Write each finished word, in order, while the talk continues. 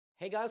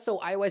Hey guys, so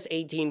iOS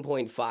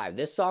 18.5.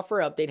 This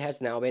software update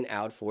has now been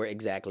out for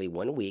exactly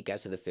 1 week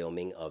as of the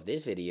filming of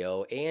this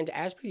video. And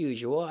as per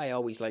usual, I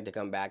always like to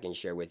come back and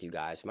share with you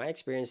guys my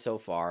experience so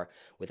far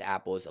with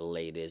Apple's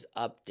latest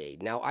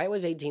update. Now,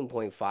 iOS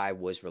 18.5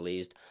 was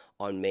released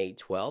on May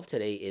 12th.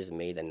 Today is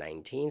May the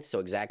 19th, so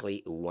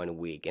exactly 1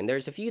 week. And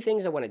there's a few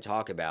things I want to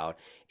talk about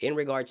in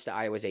regards to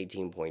iOS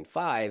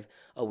 18.5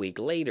 a week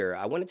later.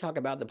 I want to talk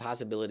about the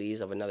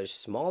possibilities of another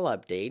small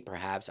update,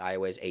 perhaps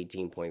iOS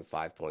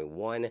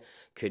 18.5.1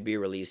 could be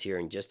released here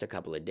in just a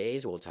couple of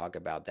days. We'll talk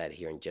about that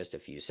here in just a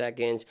few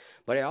seconds.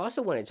 But I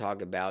also want to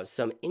talk about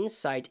some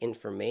insight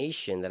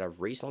information that I've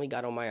recently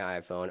got on my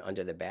iPhone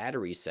under the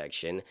battery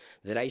section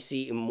that I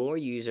see more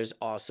users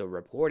also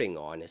reporting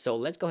on. So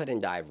let's go ahead and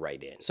dive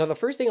right in. So the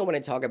first thing I want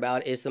to talk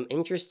about is some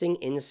interesting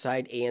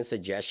insight and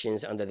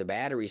suggestions under the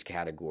batteries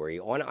category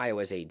on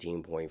iOS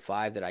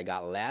 18.5 that I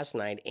got last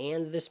night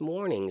and this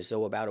morning.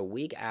 So about a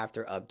week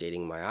after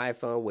updating my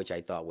iPhone, which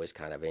I thought was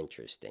kind of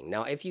interesting.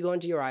 Now, if you go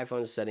into your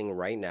iPhone setting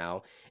right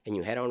now and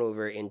you head on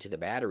over into the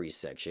batteries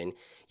section,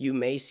 you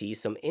may see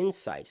some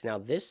insights. Now,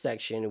 this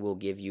section will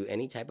give you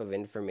any type of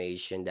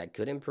information that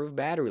could improve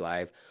battery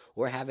life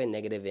or have a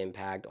negative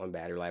impact on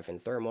battery life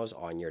and thermals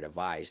on your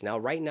device. Now,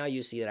 right now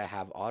you see that I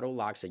have auto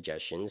lock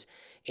suggestions,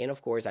 and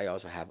of course I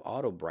also have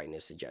auto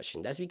brightness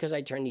suggestion. That's because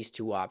I turn these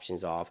two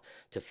options off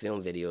to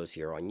film videos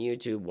here on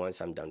YouTube.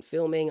 Once I'm done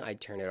filming, I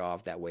turn it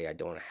off. That way I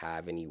don't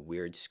have any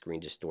weird screen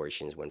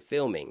distortions when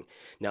filming.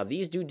 Now,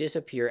 these do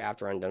disappear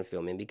after I'm done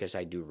filming because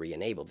I do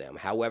re-enable them.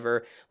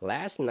 However,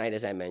 last night,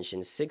 as I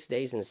mentioned, 6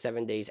 days and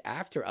 7 days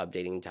after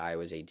updating to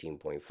iOS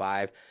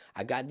 18.5,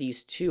 I got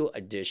these two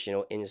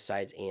additional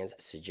insights and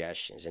suggestions.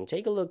 And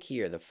take a look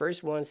here. The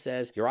first one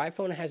says, your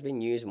iPhone has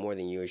been used more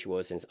than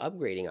usual since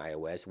upgrading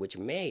iOS, which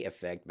may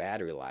affect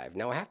battery life.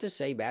 Now, I have to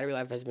say, battery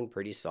life has been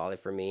pretty solid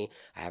for me.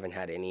 I haven't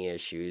had any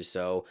issues.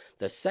 So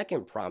the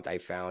second prompt I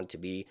found to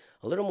be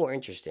a little more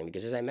interesting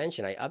because, as I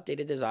mentioned, I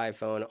updated this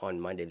iPhone on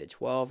Monday the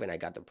 12th, and I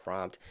got the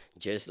prompt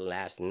just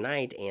last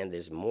night and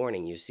this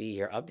morning. You see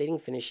here, updating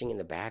finishing in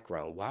the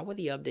background. Why would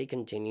the update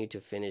continue to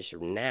finish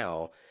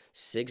now,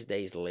 6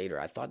 days later?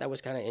 I thought that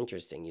was kind of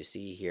interesting. You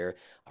see here,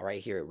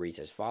 right here, it reads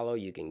as follow.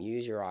 You can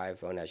use your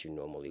iPhone as you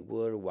normally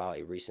would while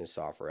a recent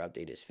software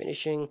update is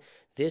finishing.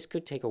 This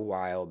could take a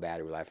while.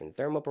 Battery life and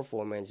thermal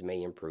performance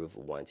may improve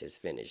once it's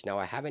finished. Now,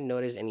 I haven't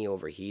noticed any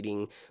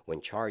overheating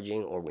when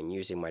charging or when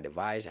using my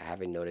device. I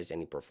haven't noticed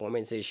any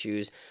performance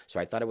issues. So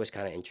I thought it was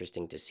kind of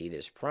interesting to see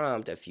this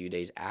prompt a few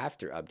days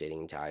after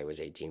updating to iOS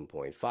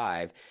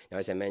 18.5. Now,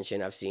 as I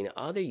mentioned, I've seen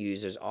other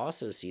users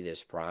also see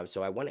this prompt.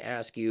 So I want to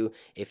ask you,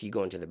 if you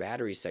go into the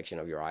battery section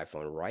of your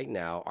iPhone right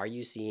now, are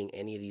you seeing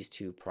any of these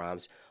two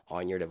prompts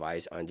on your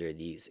device under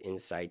these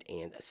insight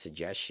and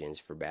suggestions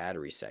for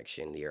battery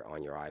section here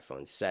on your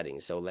iPhone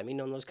settings? So let me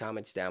know in those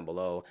comments down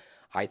below.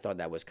 I thought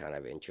that was kind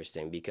of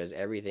interesting because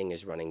everything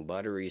is running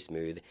buttery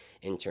smooth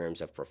in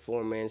terms of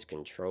performance,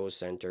 control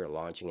center,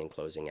 launching and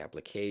closing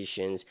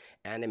applications,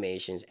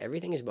 animations.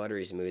 Everything is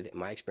buttery smooth.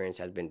 My experience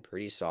has been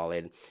pretty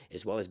solid,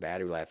 as well as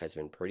battery life has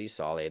been pretty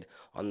solid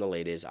on the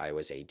latest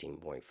iOS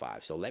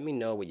 18.5. So let me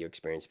know what your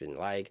experience has been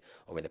like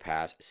over the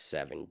past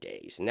 7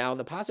 days. Now,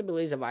 the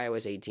possibilities of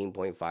iOS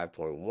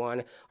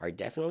 18.5.1 are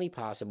definitely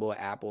possible.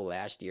 Apple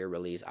last year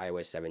released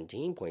iOS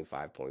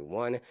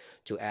 17.5.1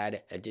 to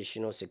add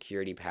additional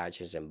security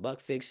patches and bug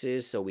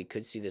fixes, so we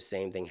could see the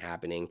same thing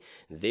happening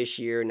this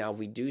year. Now, if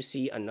we do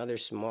see another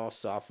small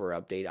software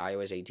update,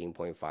 iOS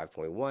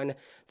 18.5.1,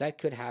 that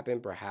could happen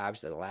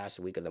perhaps the last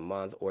week of the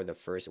month or the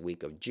first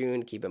week of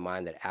June. Keep in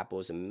mind that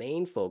Apple's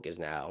main focus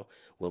now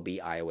will be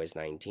iOS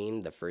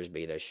 19. The first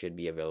beta should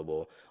be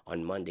available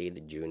on Monday, the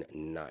June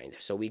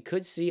 9th. So we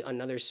could see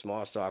another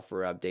small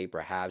software update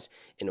perhaps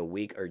in a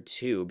week or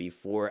two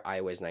before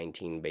iOS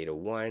 19 beta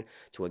 1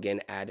 to again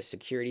add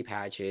security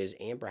patches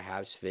and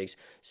perhaps fix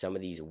some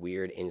of these weird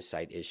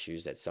insight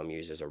issues that some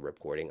users are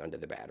reporting under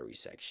the battery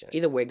section.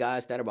 Either way,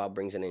 guys, that about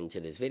brings an end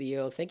to this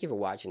video. Thank you for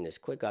watching this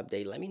quick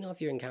update. Let me know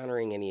if you're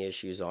encountering any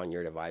issues on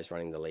your device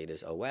running the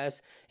latest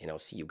OS, and I'll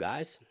see you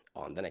guys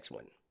on the next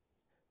one.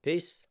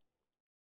 Peace.